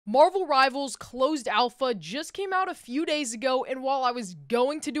Marvel Rivals Closed Alpha just came out a few days ago, and while I was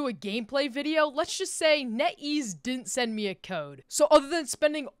going to do a gameplay video, let's just say NetEase didn't send me a code. So other than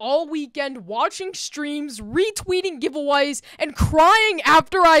spending all weekend watching streams, retweeting giveaways, and crying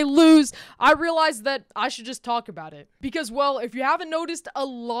after I lose, I realized that I should just talk about it. Because, well, if you haven't noticed, a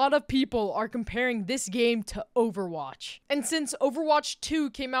lot of people are comparing this game to Overwatch. And since Overwatch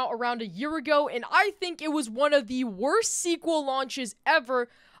 2 came out around a year ago, and I think it was one of the worst sequel launches ever,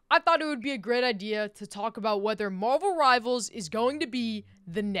 I thought it would be a great idea to talk about whether Marvel Rivals is going to be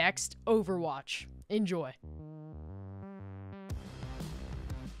the next Overwatch. Enjoy.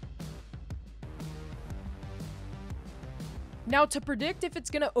 Now, to predict if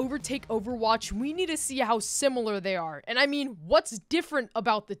it's gonna overtake Overwatch, we need to see how similar they are. And I mean, what's different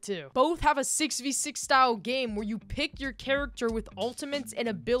about the two? Both have a 6v6 style game where you pick your character with ultimates and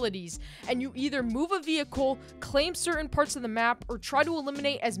abilities, and you either move a vehicle, claim certain parts of the map, or try to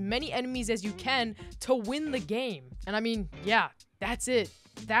eliminate as many enemies as you can to win the game. And I mean, yeah, that's it.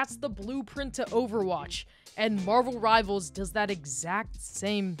 That's the blueprint to Overwatch. And Marvel Rivals does that exact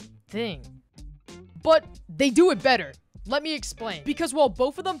same thing. But they do it better. Let me explain. Because while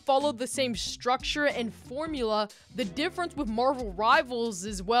both of them follow the same structure and formula, the difference with Marvel Rivals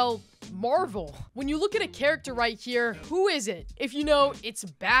is, well, Marvel. When you look at a character right here, who is it? If you know, it's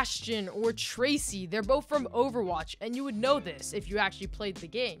Bastion or Tracy. They're both from Overwatch, and you would know this if you actually played the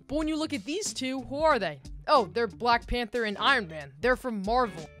game. But when you look at these two, who are they? Oh, they're Black Panther and Iron Man. They're from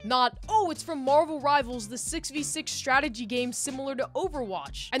Marvel. Not, oh, it's from Marvel Rivals, the 6v6 strategy game similar to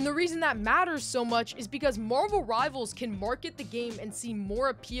Overwatch. And the reason that matters so much is because Marvel Rivals can market the game and seem more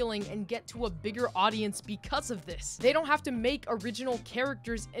appealing and get to a bigger audience because of this. They don't have to make original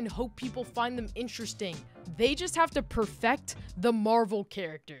characters and hope people find them interesting. They just have to perfect the Marvel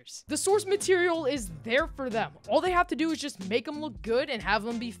characters. The source material is there for them. All they have to do is just make them look good and have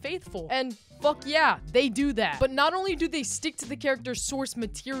them be faithful. And fuck yeah, they do that. But not only do they stick to the character's source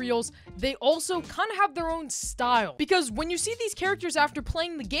materials, they also kind of have their own style. Because when you see these characters after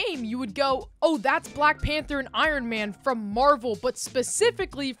playing the game, you would go, oh, that's Black Panther and Iron Man from Marvel, but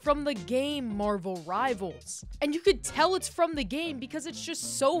specifically from the game Marvel Rivals. And you could tell it's from the game because it's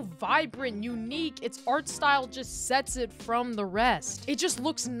just so vibrant, unique. Its art style just sets it from the rest. It just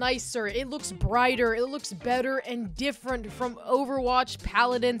looks nicer, it looks brighter, it looks better and different from Overwatch,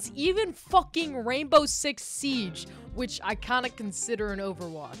 Paladins, even fucking Rainbow Six Siege, which I kind of consider an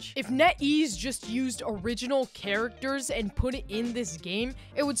Overwatch. If NetEase just used original characters and put it in this game,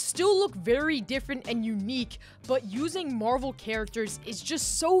 it would still look very different and unique, but using Marvel characters is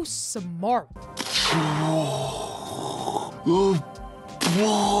just so smart.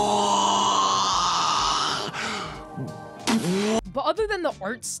 But other than the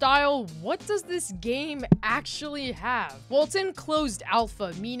art style, what does this game actually have? Well, it's in closed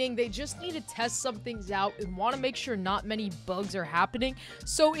alpha, meaning they just need to test some things out and want to make sure not many bugs are happening.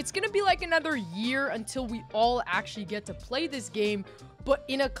 So it's gonna be like another year until we all actually get to play this game. But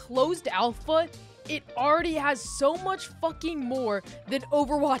in a closed alpha, it already has so much fucking more than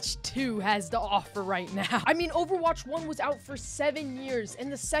Overwatch 2 has to offer right now. I mean, Overwatch 1 was out for 7 years,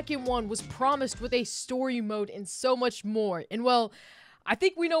 and the second one was promised with a story mode and so much more. And well, I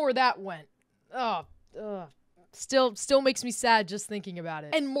think we know where that went. Still makes me sad just thinking about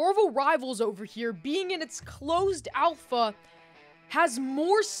it. And Marvel Rivals over here, being in its closed alpha, has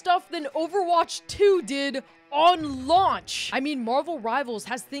more stuff than Overwatch 2 did on launch. I mean, Marvel Rivals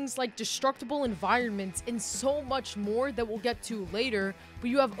has things like destructible environments and so much more that we'll get to later, but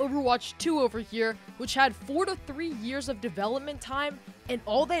you have Overwatch 2 over here, which had 4 to 3 years of development time, and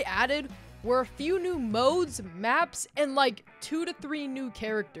all they added were a few new modes, maps, and like 2 to 3 new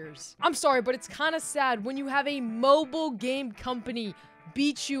characters. I'm sorry, but it's kind of sad when you have a mobile game company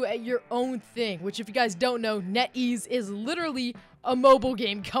beat you at your own thing, which if you guys don't know, NetEase is literally a mobile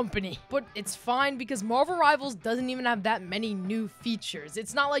game company. But it's fine because Marvel Rivals doesn't even have that many new features.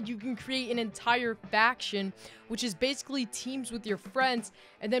 It's not like you can create an entire faction, which is basically teams with your friends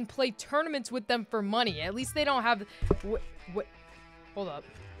and then play tournaments with them for money. At least they don't have... Wait, hold up.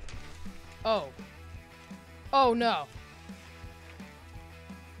 Oh no.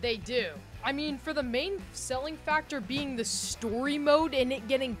 They do. I mean, for the main selling factor being the story mode and it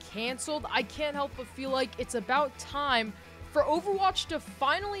getting canceled, I can't help but feel like it's about time for Overwatch to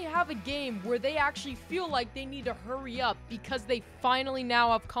finally have a game where they actually feel like they need to hurry up because they finally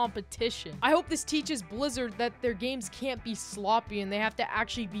now have competition. I hope this teaches Blizzard that their games can't be sloppy and they have to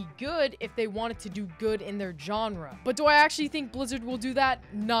actually be good if they want it to do good in their genre. But do I actually think Blizzard will do that?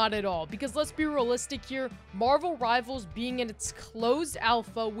 Not at all, because let's be realistic here. Marvel Rivals being in its closed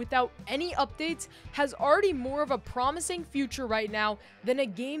alpha without any updates has already more of a promising future right now than a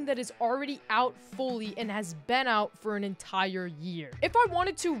game that is already out fully and has been out for an entire year. If I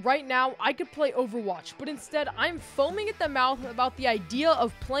wanted to right now, I could play Overwatch, but instead I'm foaming at the mouth about the idea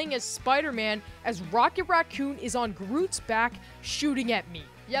of playing as Spider-Man as Rocket Raccoon is on Groot's back shooting at me.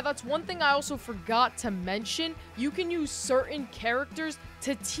 Yeah, that's one thing I also forgot to mention. You can use certain characters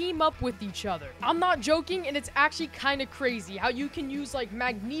to team up with each other. I'm not joking, and it's actually kind of crazy how you can use like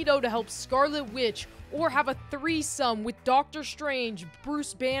Magneto to help Scarlet Witch, or have a threesome with Doctor Strange,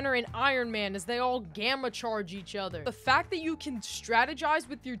 Bruce Banner, and Iron Man as they all gamma charge each other. The fact that you can strategize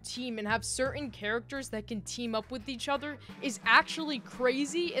with your team and have certain characters that can team up with each other is actually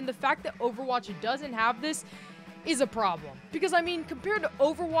crazy, and the fact that Overwatch doesn't have this is a problem. Because I mean, compared to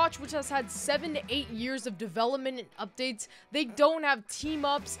Overwatch, which has had 7 to 8 years of development and updates, they don't have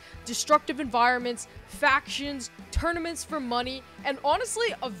team-ups, destructive environments, factions, tournaments for money, and honestly,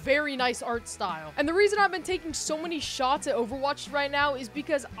 a very nice art style. And the reason I've been taking so many shots at Overwatch right now is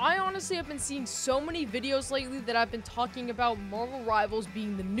because I honestly have been seeing so many videos lately that I've been talking about Marvel Rivals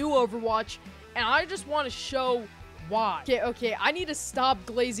being the new Overwatch, and I just want to show why. Okay, I need to stop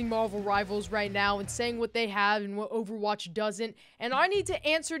glazing Marvel Rivals right now and saying what they have and what Overwatch doesn't, and I need to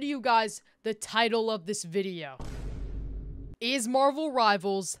answer to you guys the title of this video. Is Marvel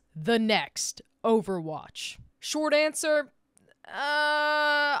Rivals the next Overwatch? Short answer,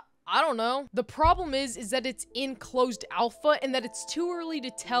 I don't know. The problem is that it's in closed alpha and that it's too early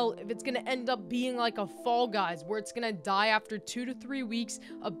to tell if it's gonna end up being like a Fall Guys where it's gonna die after 2 to 3 weeks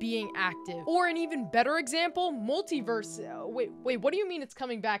of being active. Or an even better example, Multiverse. Wait, what do you mean it's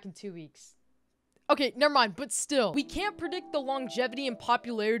coming back in 2 weeks? Okay, never mind, but still, we can't predict the longevity and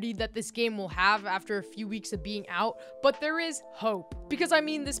popularity that this game will have after a few weeks of being out, but there is hope. Because I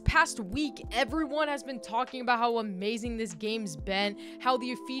mean, this past week, everyone has been talking about how amazing this game's been, how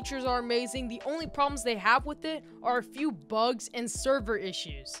the features are amazing. The only problems they have with it are a few bugs and server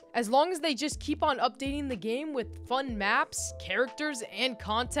issues. As long as they just keep on updating the game with fun maps, characters, and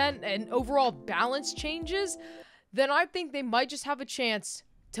content, and overall balance changes, then I think they might just have a chance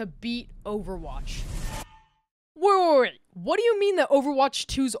to beat Overwatch. Wait. What do you mean that Overwatch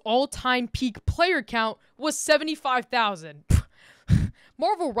 2's all-time peak player count was 75,000?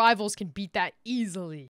 Marvel Rivals can beat that easily.